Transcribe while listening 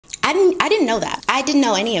I didn't know that. I didn't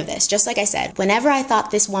know any of this. Just like I said, whenever I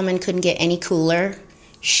thought this woman couldn't get any cooler,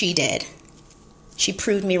 she did. She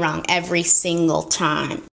proved me wrong every single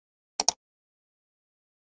time.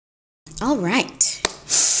 All right.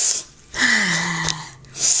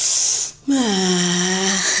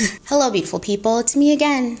 Hello, beautiful people. It's me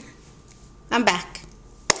again. I'm back.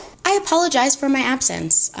 I apologize for my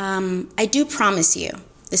absence. I do promise you,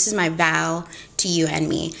 this is my vow to you and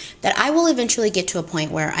me, that I will eventually get to a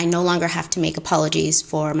point where I no longer have to make apologies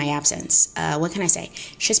for my absence. What can I say?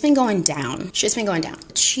 She's been going down. She's been going down.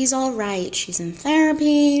 She's all right. She's in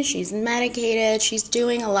therapy. She's medicated. She's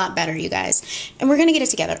doing a lot better, you guys. And we're going to get it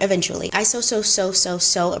together eventually. I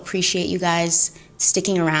so appreciate you guys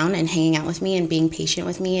sticking around and hanging out with me and being patient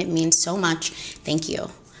with me. It means so much. Thank you.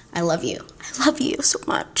 I love you. I love you so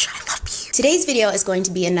much. I love you. Today's video is going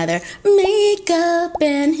to be another makeup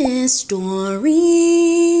and history.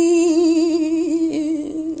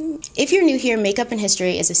 If you're new here, Makeup and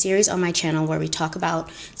History is a series on my channel where we talk about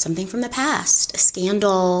something from the past, a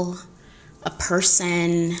scandal, a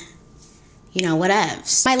person, you know,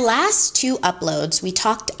 whatevs. My last two uploads, we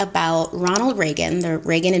talked about Ronald Reagan, the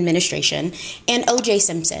Reagan administration, and O.J.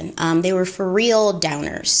 Simpson. They were for real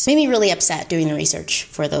downers. Made me really upset doing the research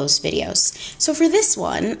for those videos. So for this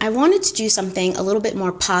one, I wanted to do something a little bit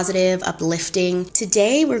more positive, uplifting.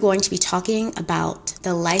 Today, we're going to be talking about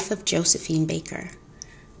the life of Josephine Baker.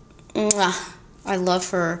 Mwah. I love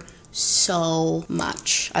her so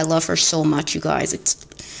much. I love her so much, you guys.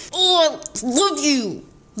 Oh, I love you.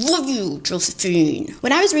 Love you, Josephine.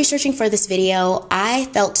 When I was researching for this video, I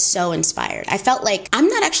felt so inspired. I felt like I'm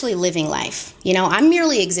not actually living life. You know, I'm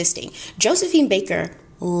merely existing. Josephine Baker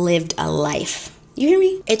lived a life. You hear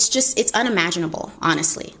me? It's unimaginable,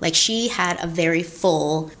 honestly. Like, she had a very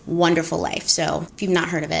full, wonderful life. So if you've not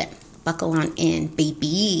heard of it, buckle on in,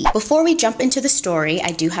 baby. Before we jump into the story, I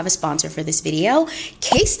do have a sponsor for this video,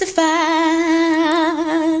 Casetify.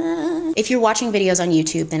 If you're watching videos on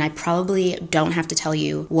YouTube, then I probably don't have to tell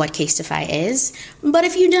you what Casetify is. But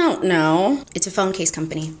if you don't know, it's a phone case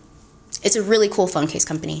company. It's a really cool phone case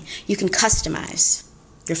company. You can customize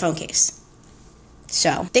your phone case.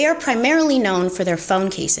 So they are primarily known for their phone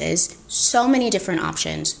cases, so many different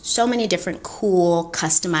options, so many different cool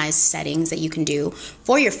customized settings that you can do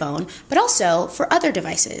for your phone, but also for other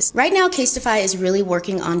devices. Right now, Casetify is really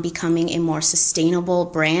working on becoming a more sustainable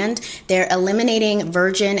brand. They're eliminating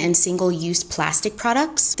virgin and single-use plastic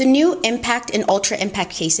products. The new Impact and Ultra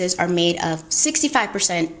Impact cases are made of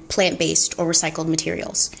 65% plant-based or recycled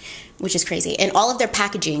materials, which is crazy. And all of their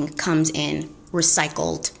packaging comes in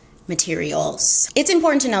recycled materials. It's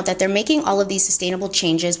important to note that they're making all of these sustainable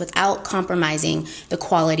changes without compromising the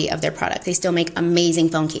quality of their product. They still make amazing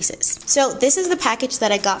phone cases. So this is the package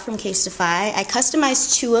that I got from Casetify. I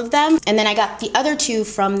customized two of them, and then I got the other two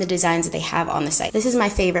from the designs that they have on the site. This is my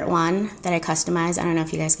favorite one that I customized. I don't know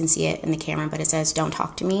if you guys can see it in the camera, but it says, "Don't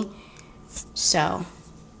talk to me." So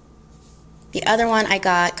the other one I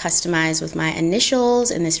got customized with my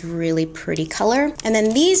initials in this really pretty color. And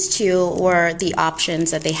then these two were the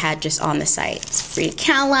options that they had just on the site. It's free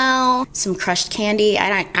cacao, some crushed candy. I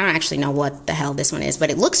don't actually know what the hell this one is, but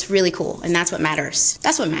it looks really cool, and that's what matters.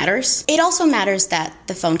 That's what matters. It also matters that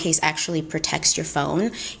the phone case actually protects your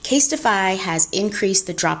phone. Casetify has increased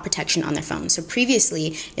the drop protection on their phone. So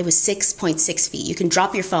previously, it was 6.6 feet. You can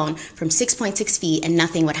drop your phone from 6.6 feet and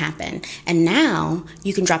nothing would happen. And now,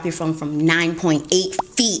 you can drop your phone from 9.8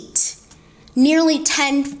 feet, nearly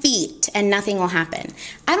 10 feet, and nothing will happen.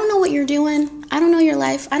 I don't know what you're doing. I don't know your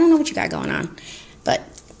life. I don't know what you got going on, but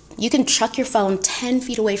you can chuck your phone 10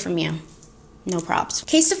 feet away from you. No props.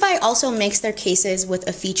 Casetify also makes their cases with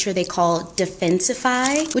a feature they call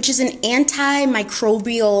Defensify, which is an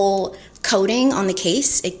antimicrobial coating on the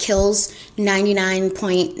case. It kills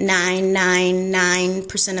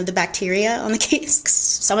 99.999% of the bacteria on the case.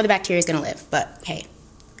 Some of the bacteria is gonna live, but hey.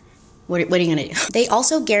 What are you gonna do? They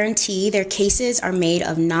also guarantee their cases are made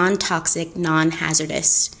of non-toxic,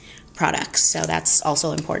 non-hazardous products. So that's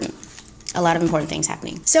also important. A lot of important things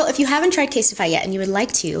happening. So if you haven't tried Casetify yet and you would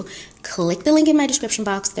like to, click the link in my description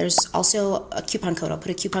box. There's also a coupon code. I'll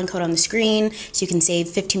put a coupon code on the screen so you can save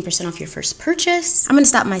 15% off your first purchase. I'm gonna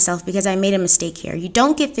stop myself because I made a mistake here. You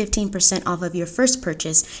don't get 15% off of your first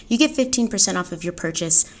purchase. You get 15% off of your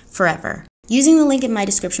purchase forever. Using the link in my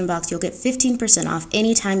description box, you'll get 15% off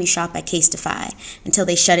anytime you shop at Casetify until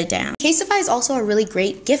they shut it down. Casetify is also a really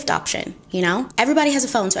great gift option, you know? Everybody has a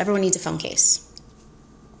phone, so everyone needs a phone case.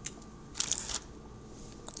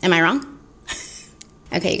 Am I wrong?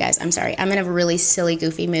 Okay, you guys, I'm sorry. I'm in a really silly,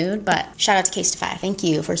 goofy mood, but shout out to Casetify. Thank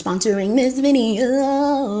you for sponsoring this video.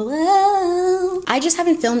 I just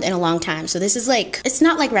haven't filmed in a long time, so this is like, it's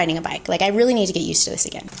not like riding a bike. Like, I really need to get used to this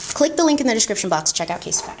again. Click the link in the description box to check out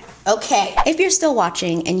Casetify. Okay, if you're still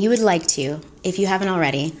watching and you would like to, if you haven't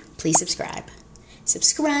already, please subscribe.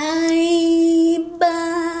 Subscribe.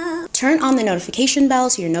 Turn on the notification bell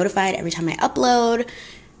so you're notified every time I upload.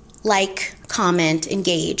 Like, comment,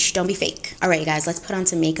 engage. Don't be fake. All right, you guys, let's put on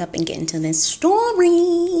some makeup and get into this story.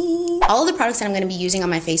 All of the products that I'm going to be using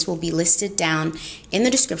on my face will be listed down in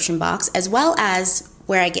the description box, as well as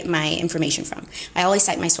where I get my information from. I always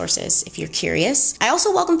cite my sources if you're curious. I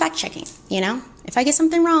also welcome fact checking, you know? If I get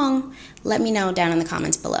something wrong, let me know down in the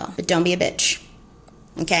comments below. But don't be a bitch,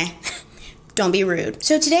 okay? Don't be rude.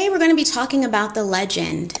 So today we're going to be talking about the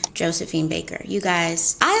legend, Josephine Baker. You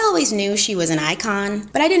guys, I always knew she was an icon,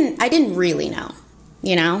 but I didn't really know,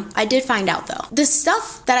 you know? I did find out though. The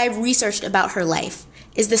stuff that I've researched about her life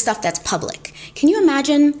is the stuff that's public. Can you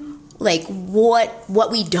imagine like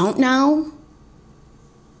what we don't know?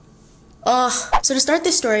 Ugh. So to start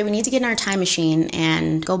this story, we need to get in our time machine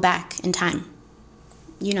and go back in time.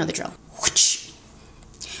 You know the drill.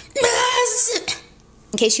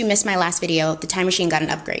 In case you missed my last video, the time machine got an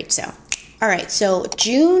upgrade, so. All right, so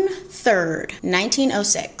June 3rd,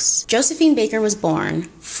 1906, Josephine Baker was born,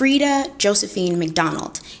 Frida Josephine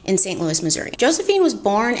McDonald, in St. Louis, Missouri. Josephine was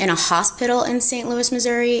born in a hospital in St. Louis,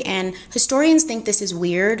 Missouri, and historians think this is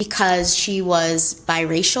weird because she was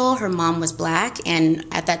biracial. Her mom was black, and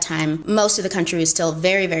at that time, most of the country was still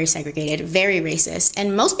very, very segregated, very racist,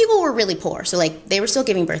 and most people were really poor, so like they were still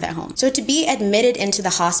giving birth at home. So to be admitted into the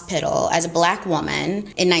hospital as a black woman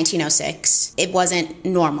in 1906, it wasn't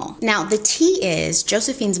normal. Now, the tea is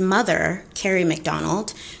Josephine's mother, Carrie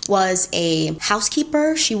McDonald, was a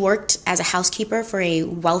housekeeper. She worked as a housekeeper for a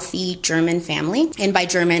wealthy German family. And by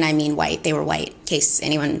German, I mean white. They were white, in case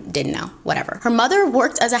anyone didn't know, whatever. Her mother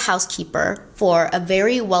worked as a housekeeper for a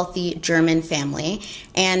very wealthy German family.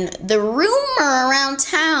 And the rumor around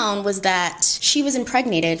town was that she was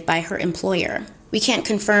impregnated by her employer. We can't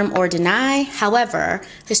confirm or deny. However,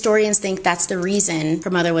 historians think that's the reason her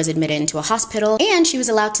mother was admitted into a hospital and she was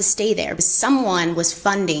allowed to stay there because someone was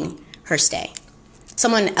funding her stay.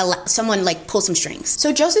 Someone like pulled some strings.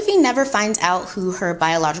 So Josephine never finds out who her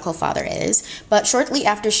biological father is, but shortly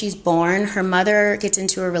after she's born, her mother gets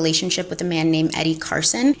into a relationship with a man named Eddie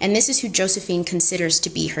Carson, and this is who Josephine considers to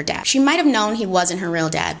be her dad. She might have known he wasn't her real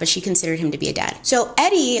dad, but she considered him to be a dad. So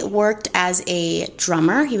Eddie worked as a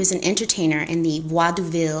drummer. He was an entertainer in the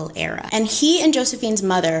vaudeville era, and he and Josephine's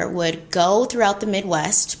mother would go throughout the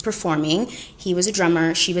Midwest performing. He was a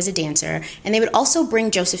drummer, she was a dancer, and they would also bring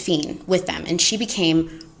Josephine with them, and she became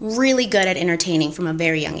really good at entertaining from a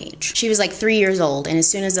very young age. She was like 3 years old, and as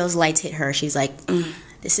soon as those lights hit her, she's like,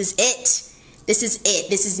 this is it. This is it.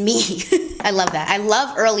 This is me. I love that. I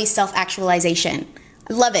love early self-actualization.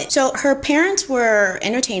 I love it. So her parents were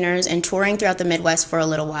entertainers and touring throughout the Midwest for a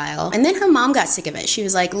little while. And then her mom got sick of it. She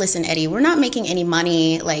was like, listen, Eddie, we're not making any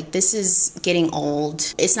money. Like, this is getting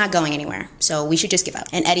old. It's not going anywhere. So we should just give up.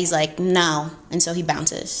 And Eddie's like, no. And so he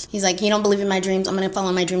bounces. He's like, you don't believe in my dreams? I'm going to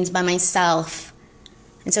follow my dreams by myself.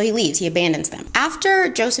 And so he leaves, he abandons them. After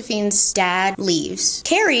Josephine's dad leaves,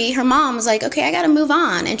 Carrie, her mom, was like, okay, I gotta move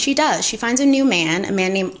on. And she does. She finds a new man, a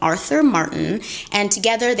man named Arthur Martin, and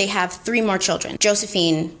together they have 3 more children.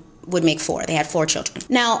 Josephine would make 4. They had 4 children.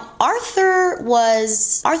 Now, Arthur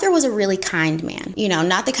was a really kind man. You know,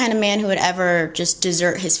 not the kind of man who would ever just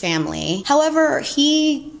desert his family. However,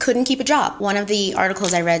 he couldn't keep a job. One of the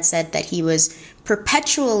articles I read said that he was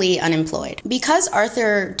perpetually unemployed. Because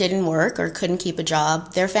Arthur didn't work or couldn't keep a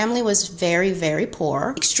job, their family was very, very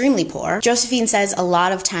poor, extremely poor. Josephine says a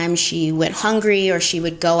lot of times she went hungry or she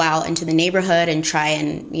would go out into the neighborhood and try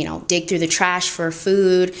and, you know, dig through the trash for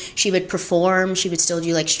food. She would perform. She would still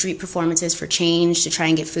do like street performances for change to try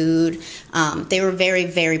and get food. They were very,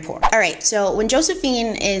 very poor. All right, so when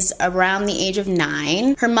Josephine is around the age of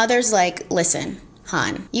 9, her mother's like, listen,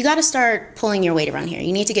 hon, you gotta start pulling your weight around here.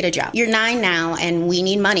 You need to get a job. You're 9 now and we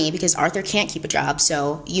need money because Arthur can't keep a job,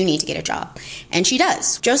 so you need to get a job. And she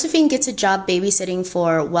does. Josephine gets a job babysitting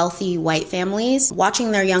for wealthy white families,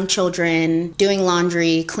 watching their young children, doing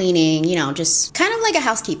laundry, cleaning, you know, just kind of like a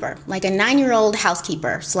housekeeper, like a 9-year-old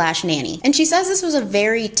housekeeper / nanny. And she says this was a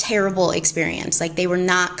very terrible experience. Like, they were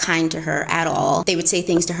not kind to her at all. They would say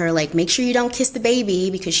things to her like, make sure you don't kiss the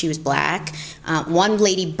baby, because she was black. One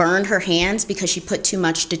lady burned her hands because she put too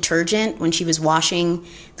much detergent when she was washing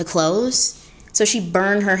the clothes. So she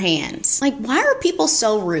burned her hands. Like, why are people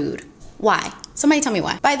so rude? Why? Somebody tell me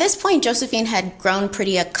why. By this point, Josephine had grown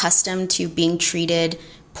pretty accustomed to being treated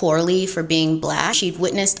poorly for being black. She'd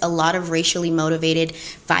witnessed a lot of racially motivated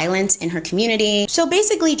violence in her community. So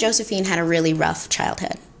basically, Josephine had a really rough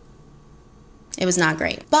childhood. It was not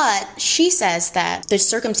great. But she says that the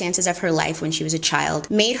circumstances of her life when she was a child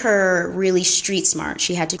made her really street smart.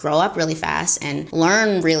 She had to grow up really fast and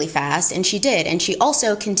learn really fast, and she did. And she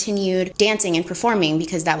also continued dancing and performing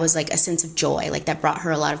because that was like a sense of joy. Like that brought her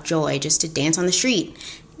a lot of joy, just to dance on the street,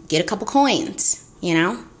 get a couple coins, you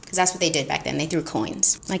know? Because that's what they did back then. They threw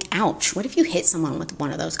coins. Like, ouch, what if you hit someone with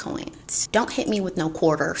one of those coins? Don't hit me with no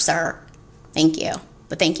quarter, sir. Thank you.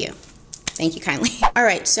 But thank you. Thank you kindly. All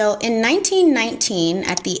right, so in 1919,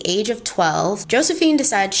 at the age of 12, Josephine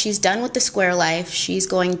decides she's done with the square life. She's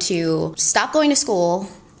going to stop going to school.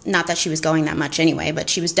 Not that she was going that much anyway, but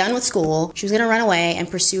she was done with school. She was gonna run away and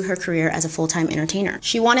pursue her career as a full-time entertainer.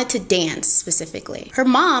 She wanted to dance specifically. Her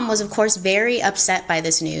mom was, of course, very upset by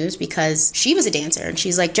this news because she was a dancer. And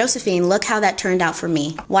she's like, Josephine, look how that turned out for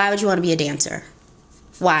me. Why would you want to be a dancer?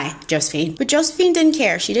 Why, Josephine? But Josephine didn't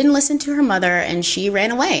care. She didn't listen to her mother and she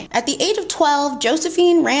ran away. At the age of 12,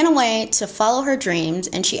 Josephine ran away to follow her dreams,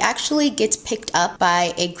 and she actually gets picked up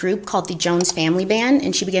by a group called the Jones Family Band,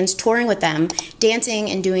 and she begins touring with them,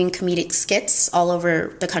 dancing and doing comedic skits all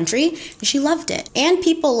over the country, and she loved it. And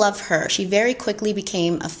people loved her. She very quickly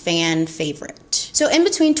became a fan favorite. So in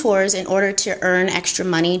between tours, in order to earn extra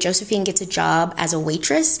money, Josephine gets a job as a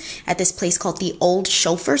waitress at this place called the Old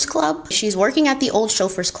Chauffeurs Club. She's working at the Old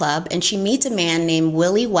Chauffeurs Club, and she meets a man named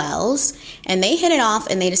Willie Wells, and they hit it off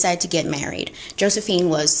and they decide to get married. Josephine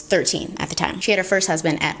was 13 at the time. She had her first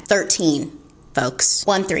husband at 13, folks.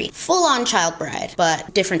 1-3. Full-on child bride,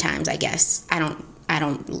 but different times, I guess.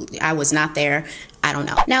 I was not there. I don't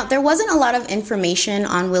know. Now, there wasn't a lot of information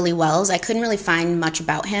on Willie Wells. I couldn't really find much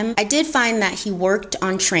about him. I did find that he worked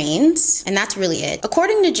on trains, and that's really it.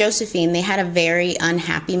 According to Josephine, they had a very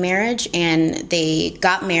unhappy marriage, and they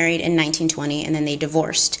got married in 1920, and then they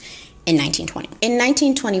divorced in 1920. In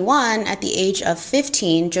 1921, at the age of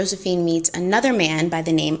 15, Josephine meets another man by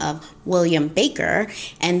the name of William Baker,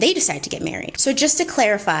 and they decide to get married. So just to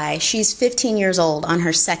clarify, she's 15 years old on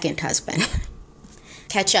her second husband.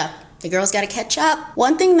 Catch up. The girl's got to catch up.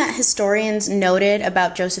 One thing that historians noted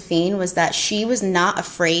about Josephine was that she was not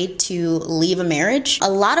afraid to leave a marriage. A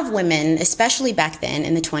lot of women, especially back then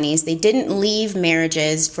in the 20s, they didn't leave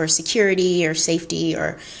marriages for security or safety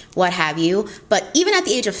or what have you. But even at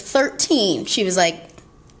the age of 13, she was like,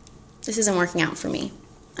 this isn't working out for me.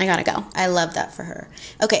 I gotta go. I love that for her.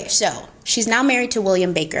 Okay, so she's now married to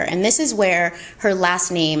William Baker, and this is where her last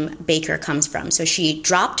name Baker comes from. So she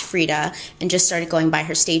dropped Frida and just started going by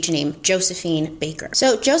her stage name Josephine Baker.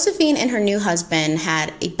 So Josephine and her new husband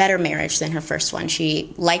had a better marriage than her first one.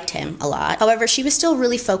 She liked him a lot. However, she was still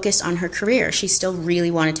really focused on her career. She still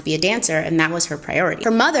really wanted to be a dancer, and that was her priority.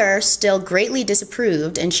 Her mother still greatly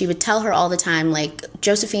disapproved, and she would tell her all the time, like,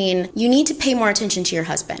 Josephine, you need to pay more attention to your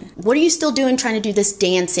husband. What are you still doing trying to do this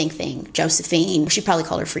dancing thing, Josephine? She probably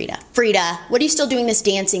called her Frida. Frida, what are you still doing this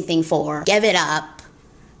dancing thing for? Give it up.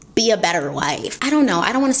 Be a better wife. I don't know.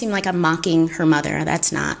 I don't want to seem like I'm mocking her mother.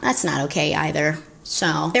 That's not okay either.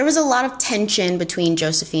 So there was a lot of tension between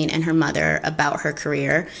Josephine and her mother about her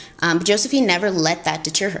career. But Josephine never let that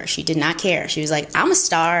deter her. She did not care. She was like, I'm a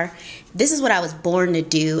star. This is what I was born to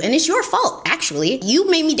do, and it's your fault, actually.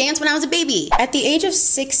 You made me dance when I was a baby. At the age of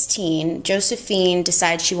 16, Josephine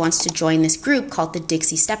decides she wants to join this group called the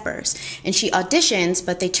Dixie Steppers, and she auditions,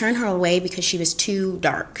 but they turn her away because she was too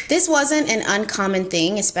dark. This wasn't an uncommon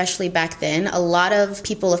thing, especially back then. A lot of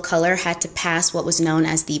people of color had to pass what was known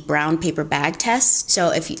as the brown paper bag test. So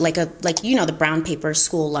if you, like the brown paper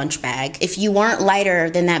school lunch bag, if you weren't lighter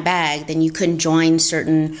than that bag, then you couldn't join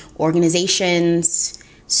certain organizations,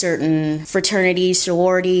 certain fraternities,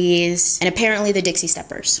 sororities, and apparently the Dixie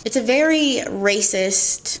Steppers. It's a very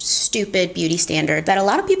racist, stupid beauty standard that a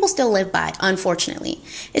lot of people still live by, unfortunately.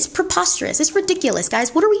 It's preposterous. It's ridiculous,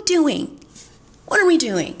 guys. What are we doing? What are we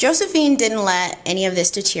doing? Josephine didn't let any of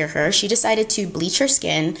this deter her. She decided to bleach her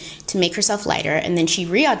skin to make herself lighter, and then she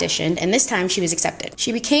re-auditioned, and this time she was accepted.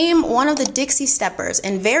 She became one of the Dixie Steppers,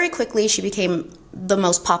 and very quickly she became the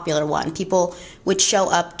most popular one. People would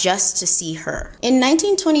show up just to see her. In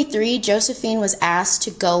 1923, Josephine was asked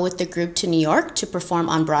to go with the group to New York to perform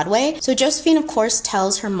on Broadway. So Josephine, of course,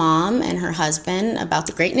 tells her mom and her husband about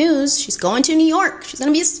the great news. She's going to New York. She's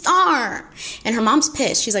gonna be a star. And her mom's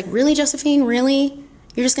pissed. She's like, really, Josephine? Really?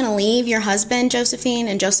 You're just gonna leave your husband, Josephine?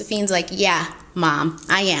 And Josephine's like, yeah, Mom,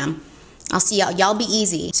 I am. I'll see y'all. Y'all be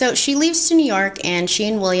easy. So she leaves to New York, and she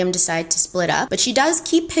and William decide to split up. But she does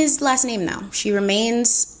keep his last name, though. She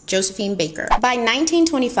remains Josephine Baker. By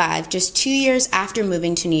 1925, just 2 years after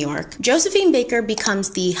moving to New York, Josephine Baker becomes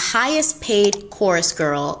the highest paid chorus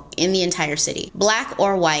girl in the entire city. Black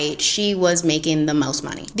or white, she was making the most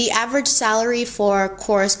money. The average salary for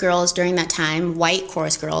chorus girls during that time, white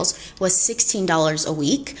chorus girls, was $16 a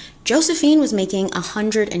week. Josephine was making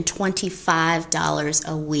 $125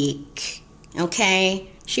 a week. Okay?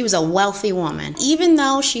 She was a wealthy woman. Even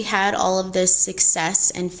though she had all of this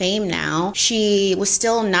success and fame now, she was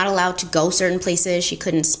still not allowed to go certain places. She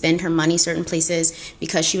couldn't spend her money certain places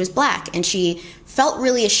because she was black. And she felt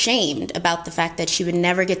really ashamed about the fact that she would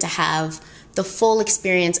never get to have the full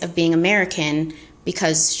experience of being American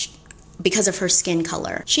because of her skin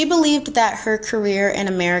color. She believed that her career in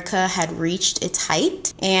America had reached its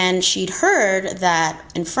height, and she'd heard that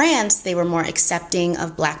in France they were more accepting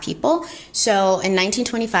of black people. So in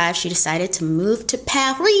 1925 she decided to move to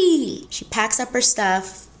Paris. She packs up her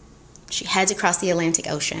stuff, she heads across the Atlantic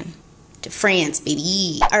Ocean to France,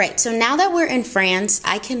 baby. All right, so now that we're in France,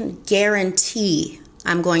 I can guarantee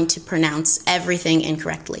I'm going to pronounce everything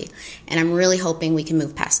incorrectly, and I'm really hoping we can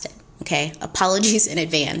move past it, okay? Apologies in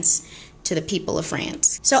advance to the people of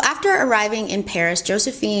France. So after arriving in Paris,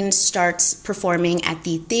 Josephine starts performing at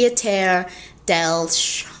the Théâtre des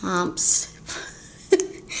Champs.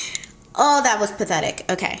 Oh, that was pathetic.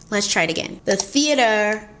 Okay, let's try it again. The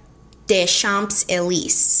Théâtre des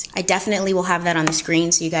Champs-Élysées. I definitely will have that on the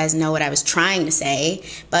screen so you guys know what I was trying to say,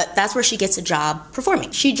 but that's where she gets a job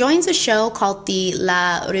performing. She joins a show called the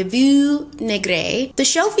La Revue Negre. The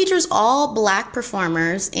show features all black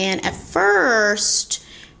performers, and at first,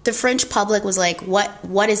 the French public was like,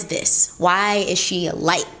 what is this? Why is she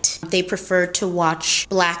light? They preferred to watch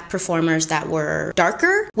black performers that were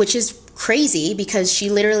darker, which is crazy because she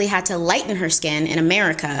literally had to lighten her skin in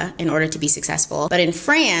America in order to be successful. But in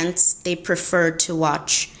France, they preferred to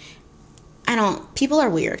watch, people are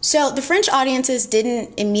weird. So the French audiences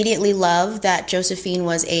didn't immediately love that Josephine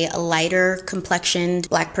was a lighter complexioned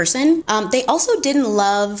black person. They also didn't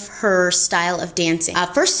love her style of dancing.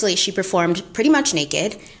 Firstly, she performed pretty much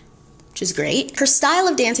naked, which is great. Her style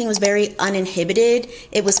of dancing was very uninhibited.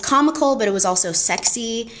 It was comical, but it was also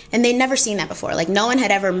sexy, and they'd never seen that before. Like, no one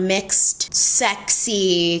had ever mixed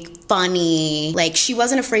sexy, funny. Like, she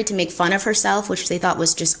wasn't afraid to make fun of herself, which they thought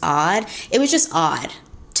was just odd. It was just odd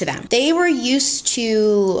to them. They were used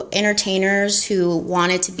to entertainers who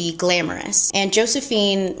wanted to be glamorous, and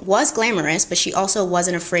Josephine was glamorous, but she also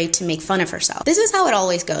wasn't afraid to make fun of herself. This is how it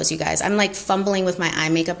always goes, you guys. I'm like fumbling with my eye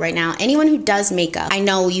makeup right now. Anyone who does makeup, I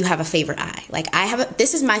know you have a favorite eye. Like,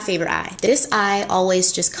 this is my favorite eye. This eye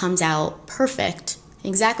always just comes out perfect,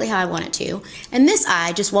 exactly how I want it to, and this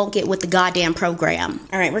eye just won't get with the goddamn program.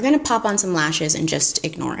 All right, we're gonna pop on some lashes and just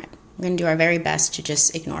ignore it. We're gonna do our very best to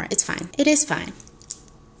just ignore it. It's fine. It is fine.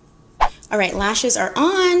 All right, lashes are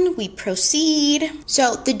on, we proceed.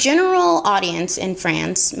 So the general audience in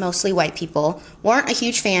France, mostly white people, weren't a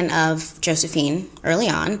huge fan of Josephine early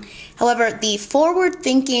on. However, the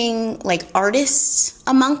forward-thinking, like, artists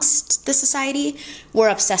amongst the society were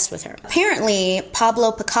obsessed with her. Apparently,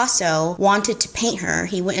 Pablo Picasso wanted to paint her.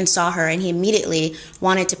 He went and saw her, and he immediately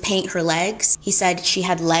wanted to paint her legs. He said she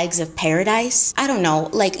had legs of paradise. I don't know.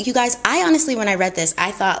 Like, you guys, I honestly, when I read this,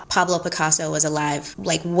 I thought Pablo Picasso was alive,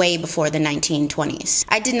 like, way before the 1920s.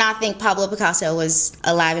 I did not think Pablo Picasso was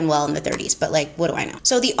alive and well in the 30s, but, like, what do I know?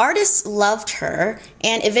 So the artists loved her,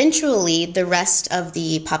 and eventually the rest of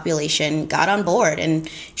the population got on board, and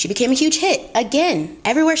she became a huge hit. Again,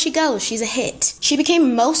 everywhere she goes, she's a hit. She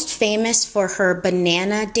became most famous for her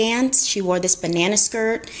banana dance. She wore this banana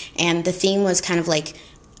skirt, and the theme was kind of like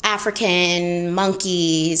African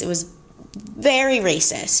monkeys. It was very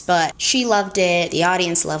racist, but she loved it. The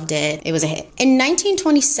audience loved it. It was a hit. In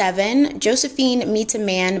 1927, Josephine meets a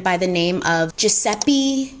man by the name of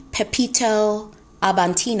Giuseppe Pepito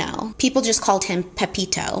Abantino. People just called him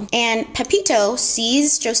Pepito. And Pepito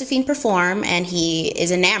sees Josephine perform, and he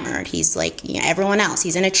is enamored. He's like, you know, everyone else.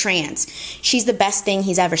 He's in a trance. She's the best thing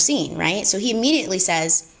he's ever seen, right? So he immediately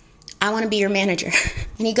says, I want to be your manager.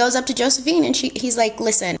 And he goes up to Josephine, and he's like,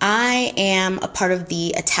 listen, I am a part of the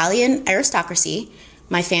Italian aristocracy.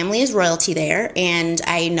 My family is royalty there, and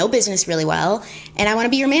I know business really well, and I want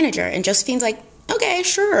to be your manager. And Josephine's like, okay,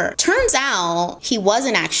 sure. Turns out he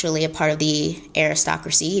wasn't actually a part of the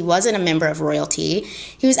aristocracy. He wasn't a member of royalty.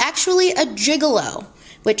 He was actually a gigolo,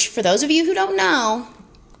 which, for those of you who don't know,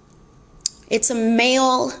 it's a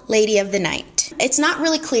male lady of the night. It's not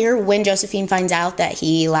really clear when Josephine finds out that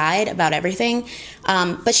he lied about everything,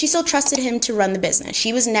 but she still trusted him to run the business.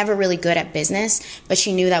 She was never really good at business, but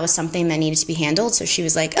she knew that was something that needed to be handled, so she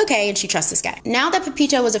was like, okay, and she trusts this guy. Now that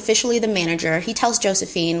Pepito was officially the manager, he tells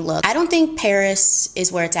Josephine, look, I don't think Paris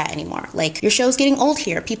is where it's at anymore. Like, your show's getting old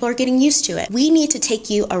here. People are getting used to it. We need to take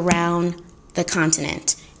you around the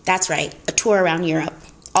continent. That's right, a tour around Europe.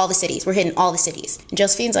 All the cities. We're hitting all the cities. And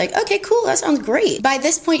Josephine's like, okay, cool, that sounds great. By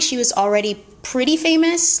this point, she was already pretty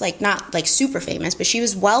famous, like not like super famous, but she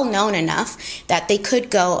was well known enough that they could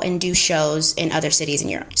go and do shows in other cities in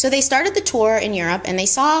Europe. So they started the tour in Europe and they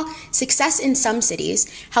saw success in some cities.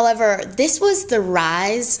 However, this was the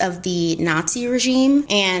rise of the Nazi regime,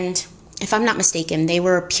 and if I'm not mistaken, they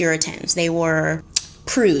were Puritans. They were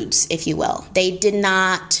prudes, if you will. They did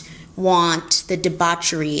not want the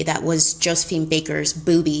debauchery that was Josephine Baker's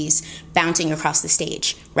boobies bouncing across the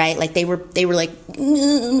stage, right? Like they were like,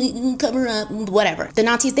 cover up, whatever. The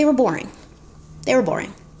Nazis, they were boring. They were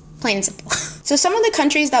boring, plain and simple. So some of the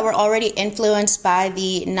countries that were already influenced by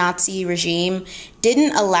the Nazi regime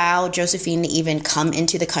didn't allow Josephine to even come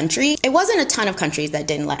into the country. It wasn't a ton of countries that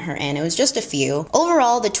didn't let her in. It was just a few.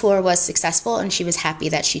 Overall, the tour was successful and she was happy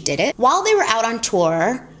that she did it. While they were out on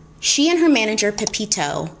tour, she and her manager,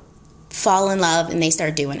 Pepito, fall in love and they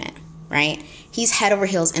start doing it, right? He's head over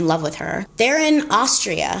heels in love with her. They're in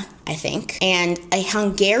Austria, I think, and a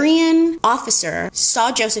Hungarian officer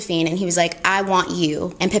saw Josephine and he was like, I want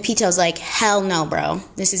you. And Pepito's like, hell no, bro,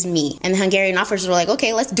 this is me. And the Hungarian officers were like,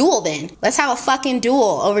 okay, let's duel then. Let's have a fucking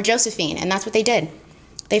duel over Josephine. And that's what they did.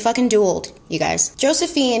 They fucking dueled, you guys.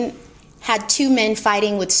 Josephine had two men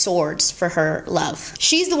fighting with swords for her love.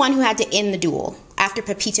 She's the one who had to end the duel. After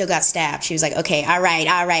Pepito got stabbed, she was like, okay, all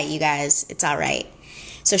right, you guys, it's all right.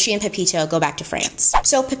 So she and Pepito go back to France.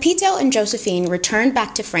 So Pepito and Josephine returned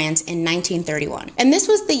back to France in 1931. And this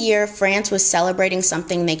was the year France was celebrating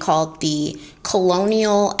something they called the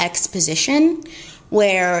Colonial Exposition,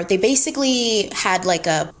 where they basically had like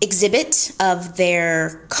a exhibit of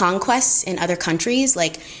their conquests in other countries,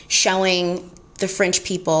 like showing the French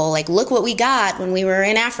people, like, look what we got when we were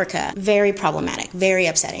in Africa. Very problematic, very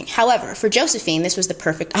upsetting. However, for Josephine, this was the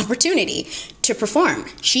perfect opportunity to perform.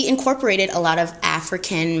 She incorporated a lot of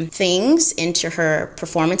African things into her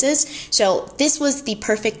performances. So this was the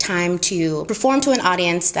perfect time to perform to an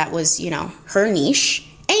audience that was, you know, her niche,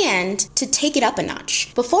 and to take it up a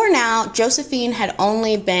notch. Before now, Josephine had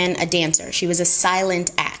only been a dancer. She was a silent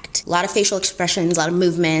act. A lot of facial expressions, a lot of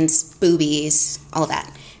movements, boobies, all of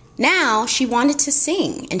that. Now she wanted to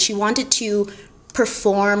sing and she wanted to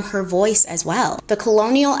perform her voice as well. The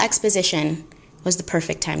Colonial Exposition was the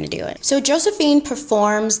perfect time to do it. So Josephine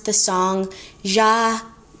performs the song J'adore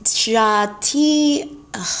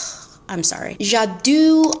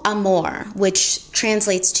Amour, which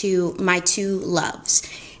translates to My Two Loves.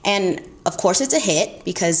 And of course it's a hit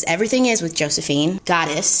because everything is with Josephine,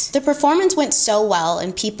 goddess. The performance went so well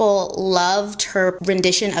and people loved her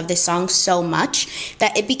rendition of this song so much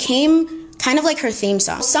that it became kind of like her theme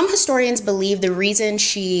song. Some historians believe the reason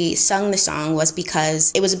she sung the song was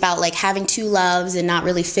because it was about like having two loves and not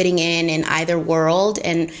really fitting in either world,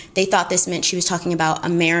 and they thought this meant she was talking about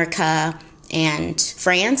America and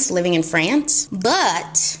France, living in France.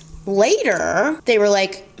 But later, they were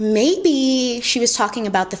like, maybe she was talking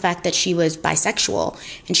about the fact that she was bisexual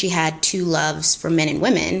and she had two loves for men and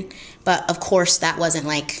women. But of course, that wasn't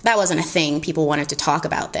a thing people wanted to talk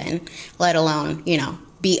about then, let alone, you know,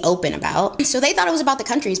 be open about. So they thought it was about the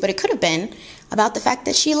countries, but it could have been about the fact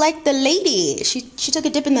that she liked the lady. She took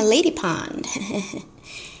a dip in the lady pond.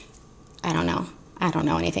 I don't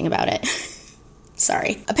know anything about it.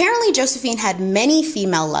 Sorry. Apparently, Josephine had many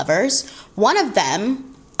female lovers. One of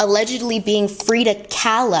them allegedly being Frida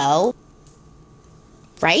Kahlo,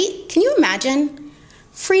 right? Can you imagine?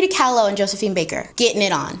 Frida Kahlo and Josephine Baker getting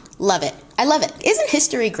it on. Love it. I love it. Isn't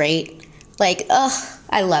history great? Like, ugh,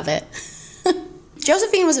 I love it.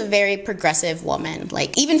 Josephine was a very progressive woman,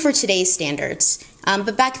 like even for today's standards.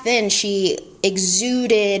 But back then she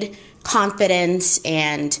exuded confidence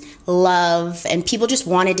and love, and people just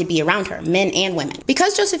wanted to be around her, men and women.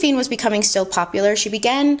 Because Josephine was becoming so popular, she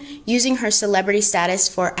began using her celebrity status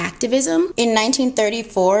for activism. In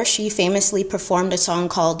 1934, she famously performed a song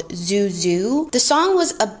called Zoo Zoo. The song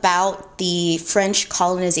was about the French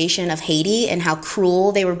colonization of Haiti and how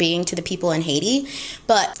cruel they were being to the people in Haiti.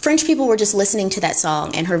 But French people were just listening to that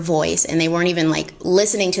song and her voice, and they weren't even like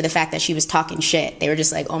listening to the fact that she was talking shit. They were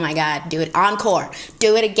just like, oh my God, do it, encore,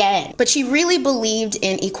 do it again. But she really believed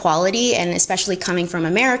in equality, and especially coming from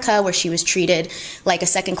America where she was treated like a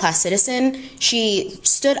second-class citizen, she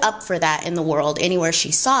stood up for that in the world anywhere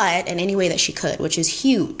she saw it and any way that she could, which is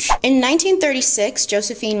huge. In 1936,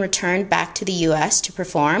 Josephine returned back to the US to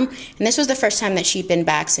perform, and this was the first time that she'd been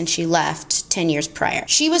back since she left 10 years prior.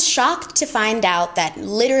 She was shocked to find out that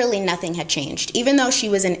literally nothing had changed. Even though she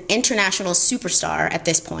was an international superstar at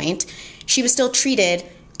this point, she was still treated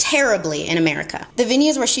terribly in America. The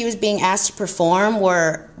venues where she was being asked to perform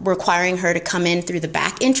were requiring her to come in through the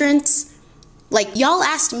back entrance. Like, y'all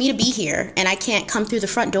asked me to be here and I can't come through the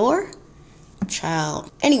front door?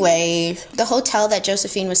 Child. Anyway, the hotel that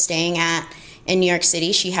Josephine was staying at in New York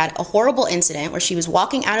City, she had a horrible incident where she was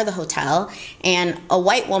walking out of the hotel and a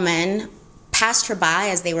white woman passed her by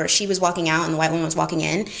as she was walking out and the white woman was walking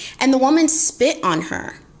in, and the woman spit on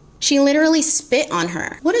her. She literally spit on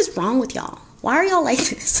her. What is wrong with y'all? Why are y'all like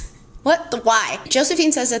this? Why?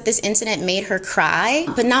 Josephine says that this incident made her cry,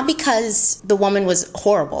 but not because the woman was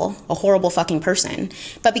horrible, a horrible fucking person,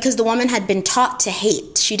 but because the woman had been taught to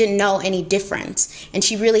hate. She didn't know any difference, and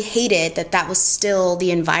she really hated that that was still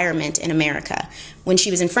the environment in America. When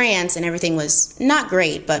she was in France and everything was not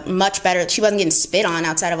great, but much better. She wasn't getting spit on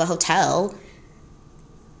outside of a hotel.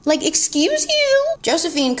 Like, excuse you?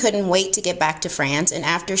 Josephine couldn't wait to get back to France, and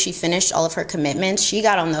after she finished all of her commitments, she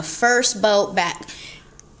got on the first boat back.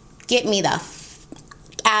 Get me the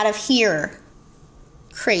out of here,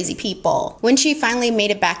 crazy people. When she finally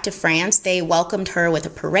made it back to France, they welcomed her with a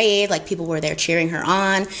parade. Like, people were there cheering her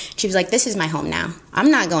on. She was like, this is my home now. I'm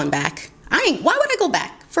not going back. Why would I go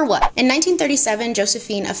back? For what? In 1937,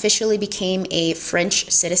 Josephine officially became a French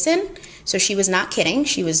citizen. So she was not kidding.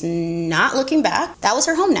 She was not looking back. That was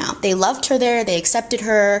her home now. They loved her there. They accepted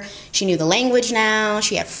her. She knew the language now.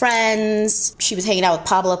 She had friends. She was hanging out with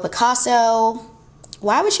Pablo Picasso.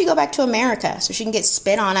 Why would she go back to America so she can get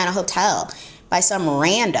spit on at a hotel by some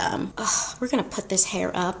random? Ugh, we're gonna put this hair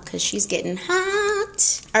up because she's getting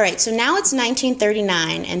hot. All right, so now it's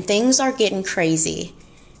 1939 and things are getting crazy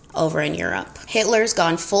over in Europe. Hitler's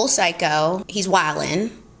gone full psycho. He's wildin'.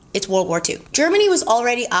 It's World War II. Germany was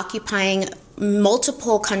already occupying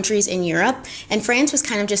multiple countries in Europe, and France was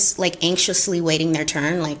kind of just like anxiously waiting their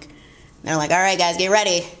turn. Like, they're like, all right, guys, get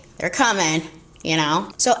ready. They're coming. You know?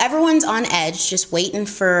 So everyone's on edge, just waiting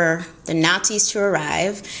for the Nazis to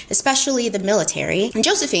arrive, especially the military. And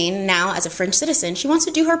Josephine, now as a French citizen, she wants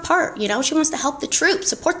to do her part, you know? She wants to help the troops,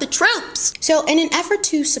 support the troops. So in an effort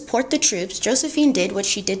to support the troops, Josephine did what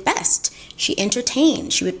she did best. She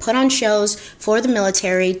entertained. She would put on shows for the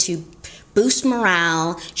military to boost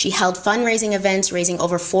morale. She held fundraising events, raising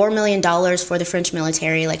over $4 million for the French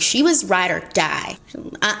military. Like, she was ride or die.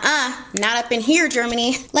 Not up in here,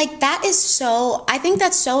 Germany. Like, that is so, I think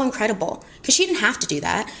that's so incredible. Because she didn't have to do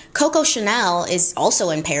that. Coco Chanel is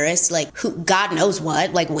also in Paris, like, who, God knows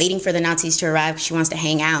what, like, waiting for the Nazis to arrive because she wants to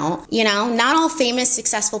hang out. You know, not all famous,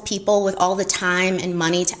 successful people with all the time and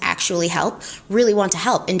money to actually help really want to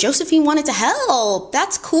help. And Josephine wanted to help.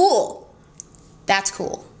 That's cool. That's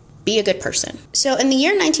cool. Be a good person. So in the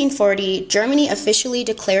year 1940, Germany officially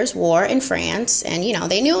declares war in France, and you know,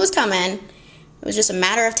 they knew it was coming. It was just a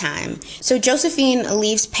matter of time. So Josephine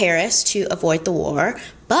leaves Paris to avoid the war,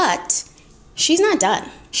 but she's not done.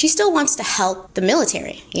 She still wants to help the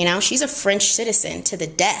military, you know? She's a French citizen to the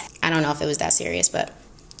death. I don't know if it was that serious, but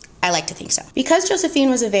I like to think so. Because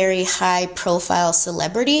Josephine was a very high-profile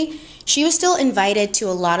celebrity, she was still invited to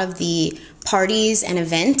a lot of the parties and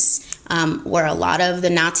events where a lot of the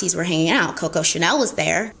Nazis were hanging out. Coco Chanel was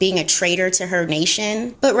there, being a traitor to her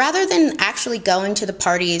nation. But rather than actually going to the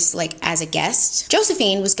parties like as a guest,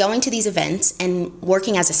 Josephine was going to these events and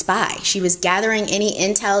working as a spy. She was gathering any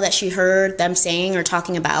intel that she heard them saying or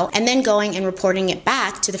talking about, and then going and reporting it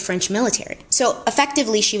back to the French military. So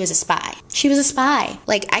effectively, she was a spy. She was a spy.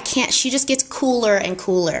 Like, she just gets cooler and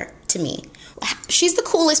cooler to me. She's the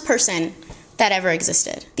coolest person that ever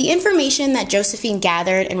existed. The information that Josephine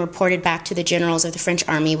gathered and reported back to the generals of the French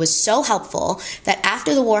army was so helpful that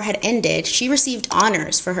after the war had ended, she received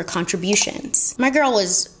honors for her contributions. My girl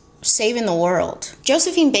was saving the world.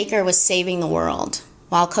 Josephine Baker was saving the world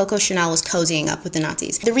while Coco Chanel was cozying up with the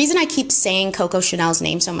Nazis. The reason I keep saying Coco Chanel's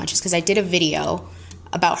name so much is because I did a video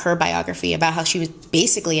about her biography, about how she was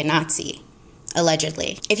basically a Nazi.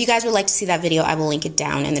 Allegedly. If you guys would like to see that video, I will link it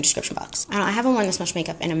down in the description box. I haven't worn this much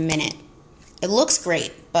makeup in a minute. It looks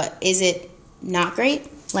great, but is it not great?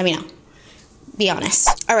 Let me know. be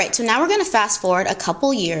honest. All right, so now we're gonna fast forward a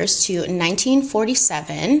couple years to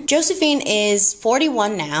 1947. Josephine is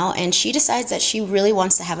 41 now, and she decides that she really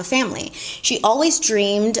wants to have a family. She always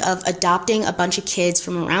dreamed of adopting a bunch of kids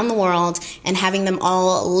from around the world and having them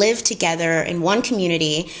all live together in one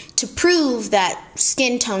community to prove that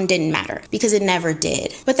skin tone didn't matter, because it never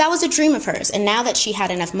did. But that was a dream of hers, and now that she had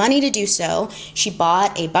enough money to do so, she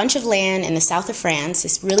bought a bunch of land in the south of France,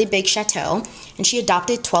 this really big chateau, and she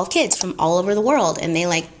adopted 12 kids from all over the world, and they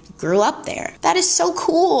like grew up there. That is so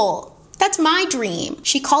cool. That's my dream.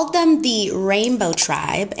 She called them the Rainbow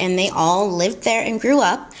Tribe, and they all lived there and grew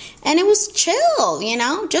up, and it was chill, you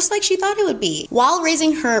know, just like she thought it would be. While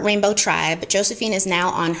raising her Rainbow Tribe, Josephine is now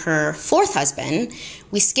on her 4th husband.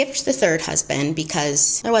 We skipped the 3rd husband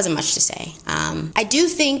because there wasn't much to say. I do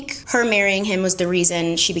think her marrying him was the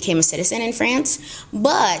reason she became a citizen in France,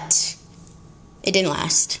 but it didn't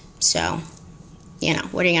last, so you know,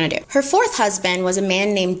 what are you gonna do? Her 4th husband was a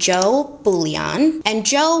man named Joe Bouillon, and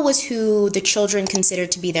Joe was who the children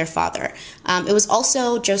considered to be their father. It was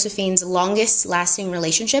also Josephine's longest lasting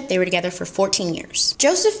relationship. They were together for 14 years.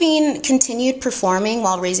 Josephine continued performing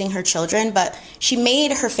while raising her children, but she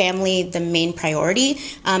made her family the main priority,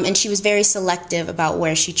 and she was very selective about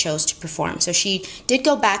where she chose to perform. So she did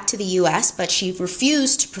go back to the US, but she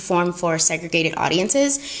refused to perform for segregated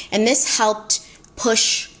audiences, and this helped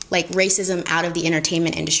push like racism out of the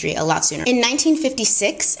entertainment industry a lot sooner. In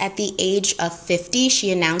 1956, at the age of 50,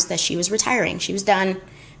 she announced that she was retiring. She was done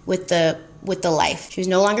with the life. She was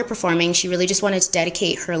no longer performing. She really just wanted to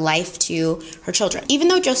dedicate her life to her children. Even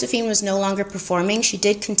though Josephine was no longer performing, she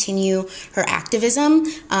did continue her activism.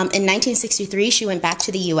 In 1963, she went back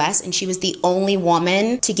to the US, and she was the only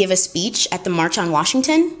woman to give a speech at the March on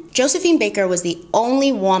Washington. Josephine Baker was the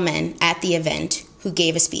only woman at the event who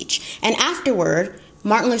gave a speech. And afterward,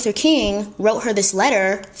 Martin Luther King wrote her this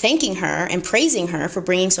letter thanking her and praising her for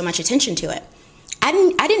bringing so much attention to it. I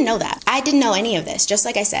didn't know that. I didn't know any of this. Just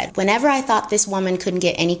like I said, whenever I thought this woman couldn't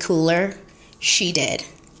get any cooler, she did.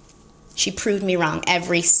 She proved me wrong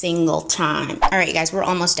every single time. All right, you guys, we're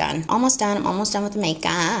almost done. Almost done. I'm almost done with the makeup.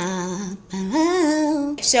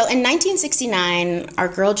 So in 1969, our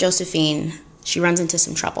girl Josephine, she runs into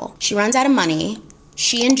some trouble. She runs out of money.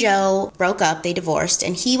 She and Joe broke up, they divorced,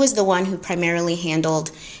 and he was the one who primarily handled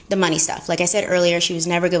the money stuff. Like I said earlier, she was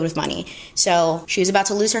never good with money. So she was about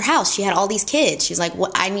to lose her house. She had all these kids. She's like,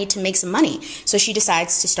 well, I need to make some money. So she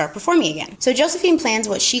decides to start performing again. So Josephine plans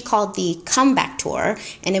what she called the comeback tour,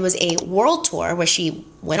 and it was a world tour where she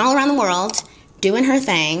went all around the world, doing her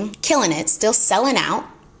thing, killing it, still selling out,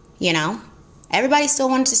 you know. Everybody still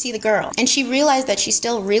wanted to see the girl. And she realized that she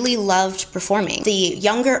still really loved performing. The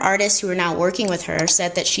younger artists who were now working with her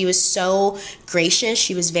said that she was so gracious.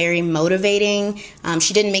 She was very motivating.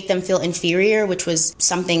 She didn't make them feel inferior, which was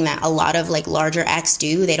something that a lot of like larger acts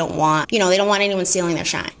do. They don't want, you know, they don't want anyone stealing their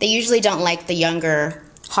shine. They usually don't like the younger,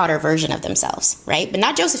 hotter version of themselves, right? But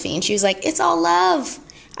not Josephine. She was like, it's all love.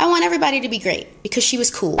 I want everybody to be great, because she was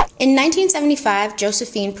cool. In 1975,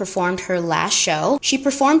 Josephine performed her last show. She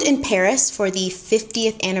performed in Paris for the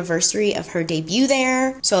 50th anniversary of her debut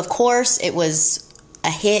there. So of course it was a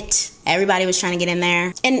hit. Everybody was trying to get in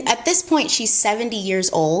there. And at this point, she's 70 years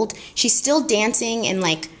old. She's still dancing in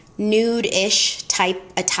like nude-ish type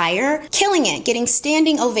attire, killing it, getting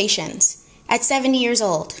standing ovations at 70 years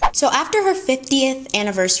old. So after her 50th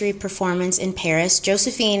anniversary performance in Paris,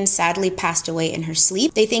 Josephine sadly passed away in her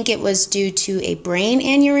sleep. They think it was due to a brain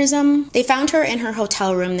aneurysm. They found her in her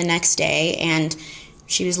hotel room the next day, and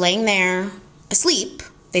she was laying there asleep,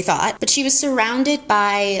 they thought, but she was surrounded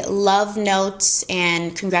by love notes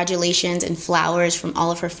and congratulations and flowers from all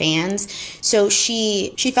of her fans. So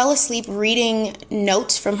she fell asleep reading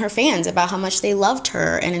notes from her fans about how much they loved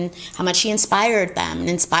her and how much she inspired them and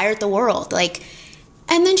inspired the world. Like,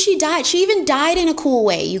 and then she died. She even died in a cool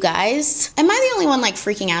way, you guys. Am I the only one like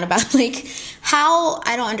freaking out about like how,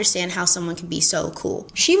 I don't understand how someone can be so cool.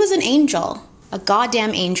 She was an angel. A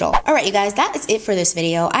goddamn angel. All right, you guys, that is it for this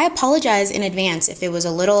video. I apologize in advance if it was a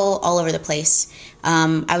little all over the place.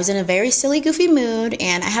 I was in a very silly, goofy mood,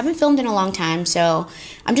 and I haven't filmed in a long time, so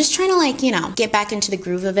I'm just trying to, like, you know, get back into the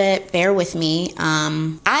groove of it. Bear with me.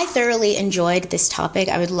 I thoroughly enjoyed this topic.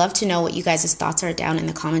 I would love to know what you guys' thoughts are down in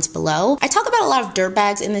the comments below. I talk about a lot of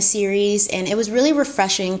dirtbags in this series, and it was really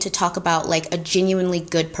refreshing to talk about, like, a genuinely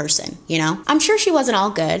good person, you know? I'm sure she wasn't all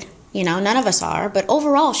good, you know, none of us are, but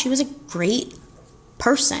overall, she was a great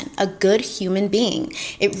person, a good human being.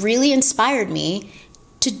 It really inspired me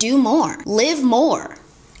to do more, live more,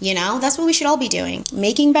 You know, that's what we should all be doing.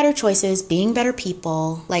 Making better choices, being better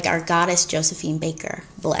people, like our goddess Josephine Baker.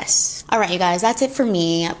 Bless. All right, you guys, that's it for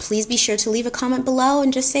me. Please be sure to leave a comment below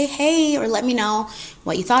and just say hey, or let me know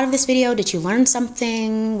what you thought of this video. Did you learn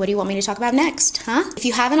something? What do you want me to talk about next, huh? If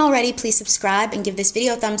you haven't already, please subscribe and give this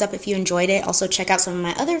video a thumbs up if you enjoyed it. Also, check out some of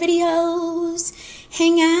my other videos.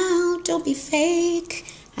 Hang out, don't be fake.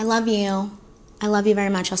 I love you. I love you very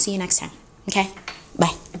much. I'll see you next time. Okay?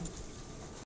 Bye.